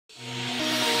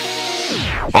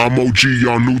I'm OG,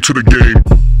 y'all new to the game.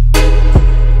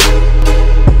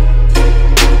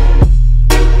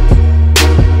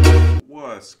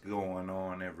 What's going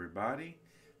on, everybody?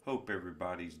 Hope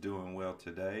everybody's doing well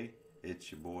today.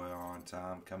 It's your boy On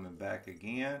Time coming back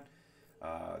again.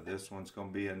 This one's going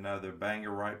to be another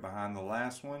banger right behind the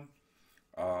last one.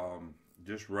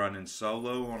 Just running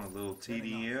solo on a little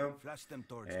TDM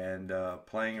and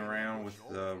playing around with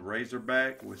the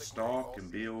Razorback with Stalk and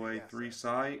BOA 3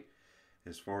 sight.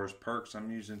 As far as perks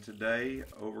I'm using today,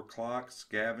 Overclock,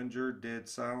 Scavenger, Dead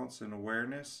Silence and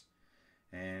Awareness,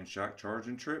 and Shock Charge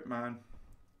and Trip Mine.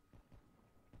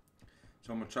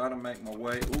 So I'm going to try to make my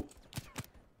way. Oop,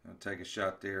 I'll take a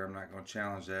shot there. I'm not going to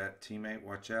challenge that. Teammate,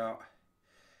 watch out.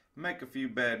 Make a few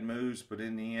bad moves, but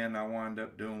in the end I wind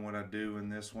up doing what I do in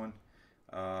this one.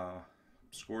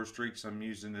 Score streaks I'm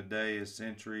using today is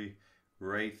Sentry,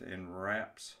 Wraith, and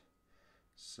Wraps.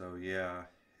 So yeah,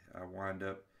 I wind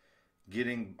up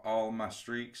getting all my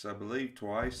streaks, I believe,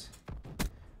 twice.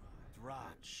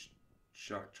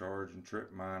 Shock Charge and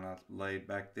Trip Mine I laid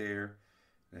back there.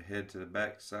 I head to the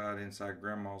back side inside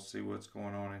Grandma's, see what's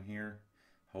going on in here.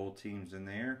 Whole team's in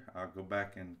there. I'll go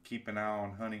back and keep an eye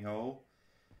on Honey Hole.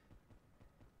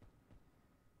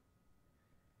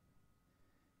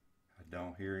 I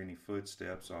don't hear any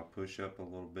footsteps, so I'll push up a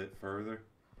little bit further.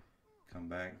 Come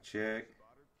back and check.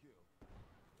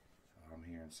 Oh, I'm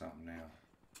hearing something now.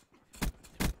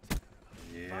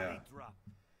 Yeah.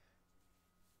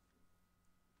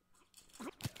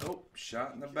 Oh,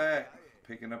 shot in the back.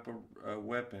 Picking up a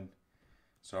weapon.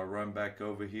 So I run back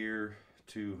over here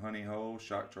to Honey Hole,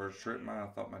 Shock Charge, Trip Mine. I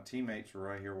thought my teammates were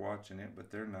right here watching it,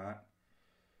 but they're not.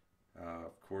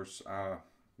 Of course, I'm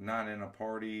not in a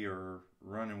party or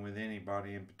running with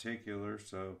anybody in particular,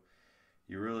 so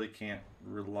you really can't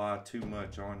rely too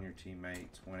much on your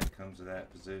teammates when it comes to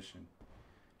that position.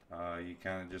 You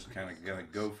kind of gotta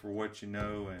go for what you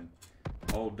know and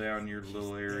hold down your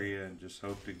little area and just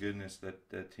hope to goodness that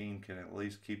that team can at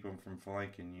least keep them from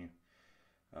flanking you.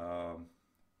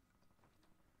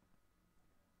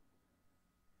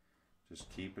 Just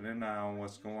keeping an eye on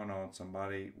what's going on.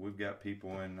 We've got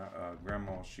people in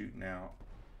Grandma's shooting out.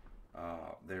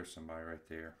 There's somebody right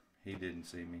there. He didn't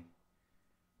see me.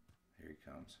 Here he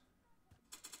comes.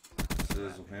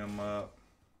 Sizzle him up.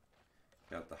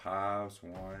 Got the hives.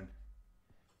 1,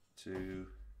 2,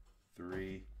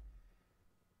 3,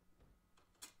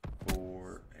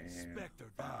 4, and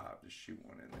 5. Just shoot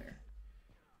one in there.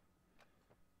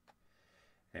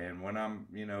 And when I'm,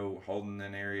 holding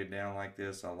an area down like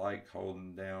this, I like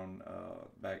holding down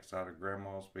backside of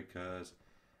Grandma's because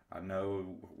I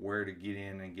know where to get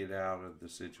in and get out of the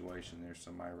situation. There's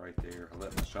somebody right there. I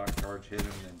let my shock charge hit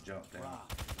him and then jump down.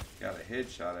 Got a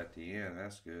headshot at the end.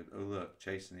 That's good. Oh, look,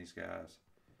 chasing these guys.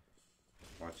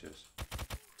 Watch this.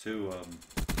 2 of them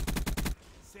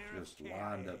just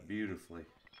lined up beautifully.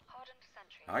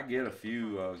 I get a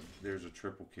few. There's a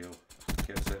triple kill.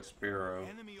 Catch that Sparrow.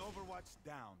 Enemy Overwatch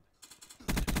down.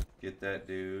 Get that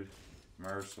dude.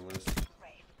 Merciless.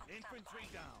 Infantry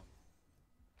down.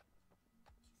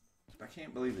 I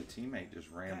can't believe the teammate just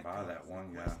ran by that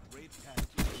one guy.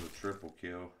 That was a triple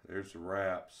kill. There's the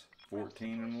Wraps.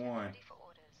 14 and 1.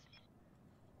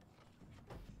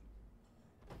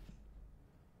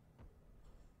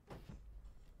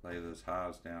 Lay those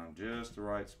hives down just the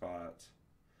right spots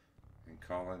and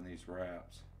call in these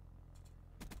Wraps.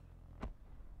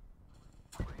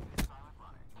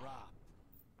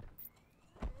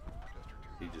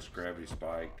 He just grabbed his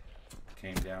spike,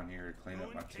 came down here to clean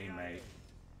up my teammate.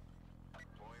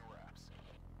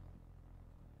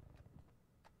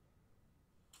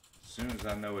 As soon as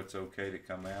I know it's okay to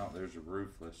come out, there's a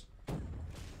Ruthless.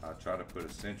 I try to put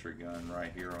a sentry gun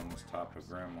right here on this top of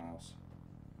Grandma's.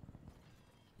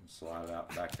 And slide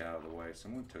out back out of the way.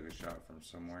 Someone took a shot from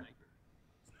somewhere.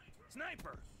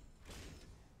 Sniper!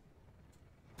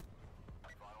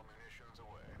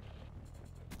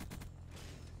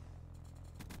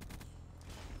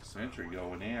 Sentry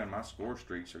going in. My score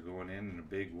streaks are going in a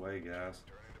big way, guys.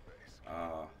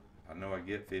 I know I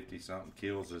get 50-something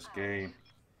kills this game.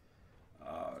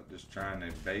 Just trying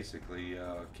to basically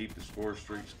keep the score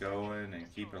streaks going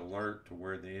and keep alert to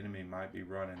where the enemy might be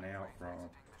running out from.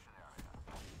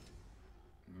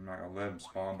 I'm not going to let them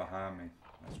spawn behind me.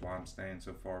 That's why I'm staying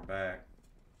so far back.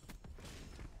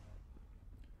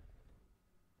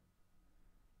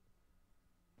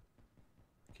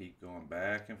 Keep going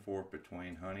back and forth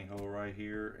between Honey Hole right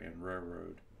here and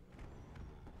Railroad.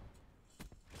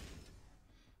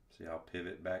 See, I'll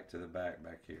pivot back to the back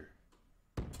here.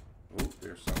 Oh,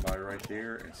 there's somebody right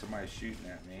there, and somebody's shooting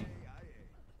at me.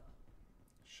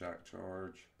 Shock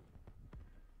Charge.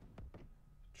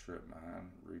 trip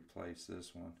mine. Replace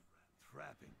this one.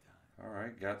 Trapping time.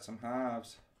 Alright, got some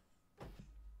hives.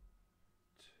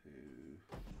 2.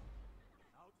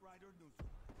 Outrider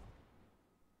neutralized.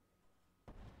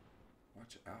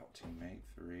 Watch out, teammate.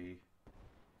 3,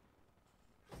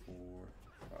 4,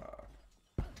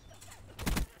 5.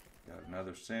 Got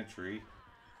another sentry.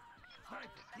 Sniper,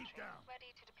 keep down.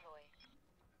 Ready to deploy.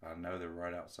 I know they're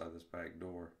right outside this back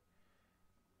door.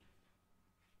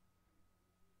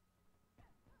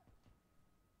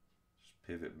 Just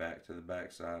pivot back to the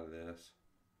back side of this.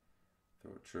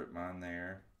 Throw a trip mine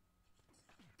there.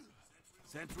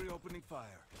 Sentry opening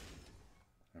fire.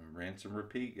 And rinse and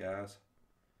repeat, guys.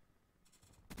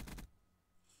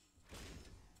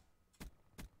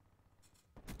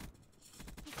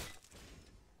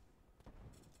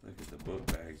 Look at the book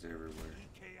bags everywhere.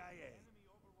 EKIA.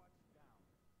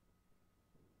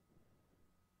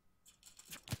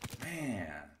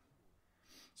 Man.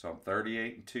 So I'm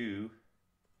 38-2.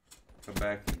 Come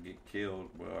back and get killed.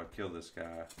 Well, I killed this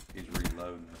guy. He's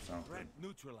reloading or something. Threat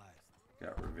neutralized.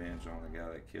 Got revenge on the guy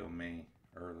that killed me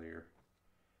earlier.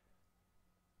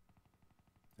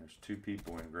 There's 2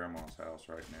 people in Grandma's house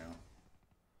right now.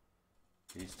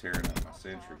 He's tearing up my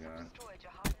sentry gun. Destroyed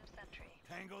your hardened sentry.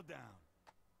 Tango down.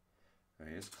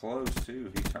 Hey, it's close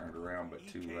too. He turned around but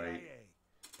too late.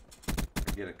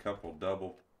 I get a couple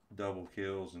double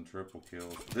kills and triple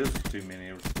kills. This was too many.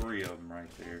 There was 3 of them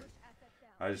right there.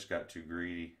 I just got too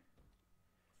greedy.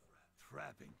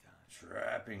 Trapping time.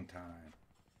 Trapping time.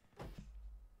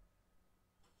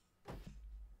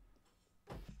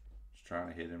 Just trying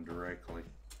to hit him directly.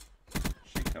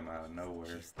 She come out of nowhere.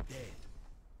 She's dead.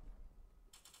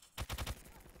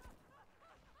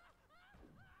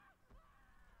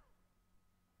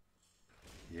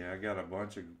 Yeah, I got a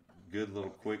bunch of good little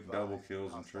quick double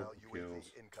kills and triple kills.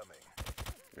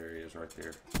 There he is right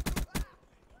there.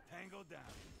 Tango down.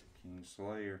 King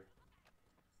Slayer.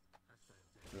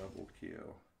 Double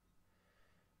kill.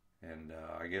 And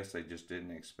I guess they just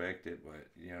didn't expect it, but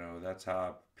you know, that's how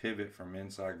I pivot from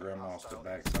inside Grandma's to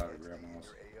backside of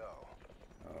Grandma's.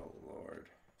 Oh Lord.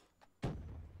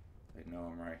 They know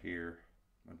I'm right here.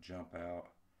 I'm gonna jump out.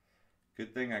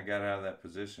 Good thing I got out of that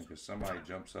position because somebody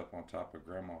jumps up on top of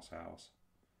Grandma's house.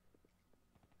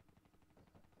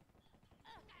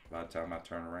 By the time I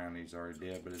turn around, he's already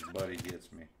dead, but his buddy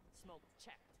gets me. Smoke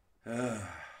checked.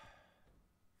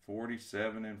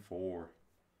 47-4.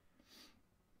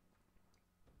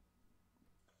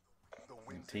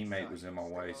 And teammate was in my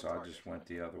way, so I just went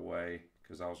the other way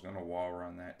because I was going to wall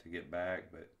run that to get back,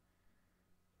 but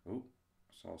oop,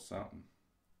 saw something.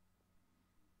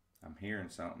 I'm hearing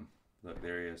something. Look,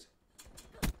 there he is.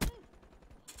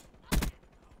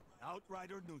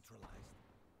 Outrider neutralized.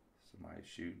 Somebody's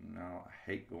shooting. No, I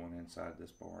hate going inside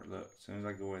this bar. Look, as soon as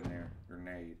I go in there,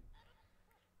 grenade.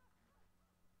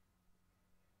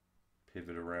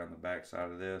 Pivot around the back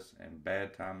side of this, and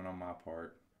bad timing on my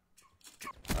part.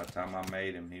 By the time I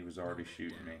made him, he was already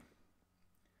shooting me.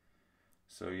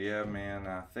 So yeah, man,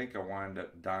 I think I wind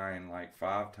up dying like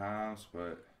 5 times,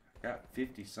 but I got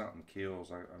 50-something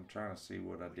kills. I'm trying to see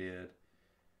what I did.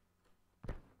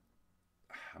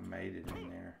 I made it in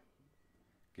there.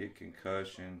 Get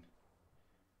concussion.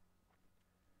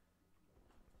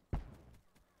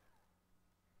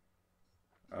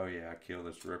 Oh yeah, I killed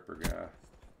this Ripper guy.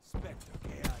 Spectre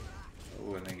KIA.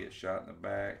 Oh, and then get shot in the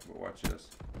back. But watch this.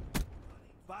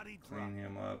 Body drop. Clean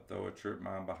him up. Throw a trip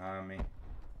mine behind me.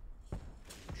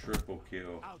 Triple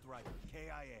kill. Outrider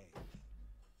KIA.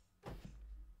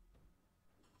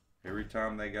 Every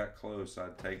time they got close,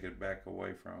 I'd take it back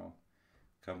away from them.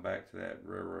 Come back to that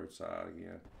railroad side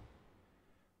again.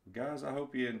 Guys, I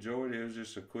hope you enjoyed it. It was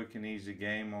just a quick and easy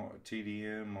game on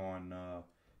TDM on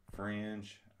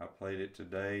Fringe. I played it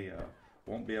today.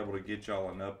 Won't be able to get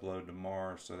y'all an upload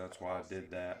tomorrow, so that's why I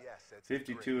did that.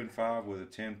 52-5 with a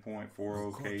 10.40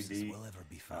 KD.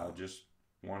 I just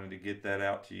wanted to get that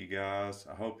out to you guys.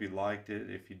 I hope you liked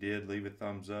it. If you did, leave a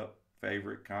thumbs up,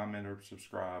 favorite, comment, or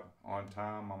subscribe. On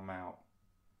time, I'm out.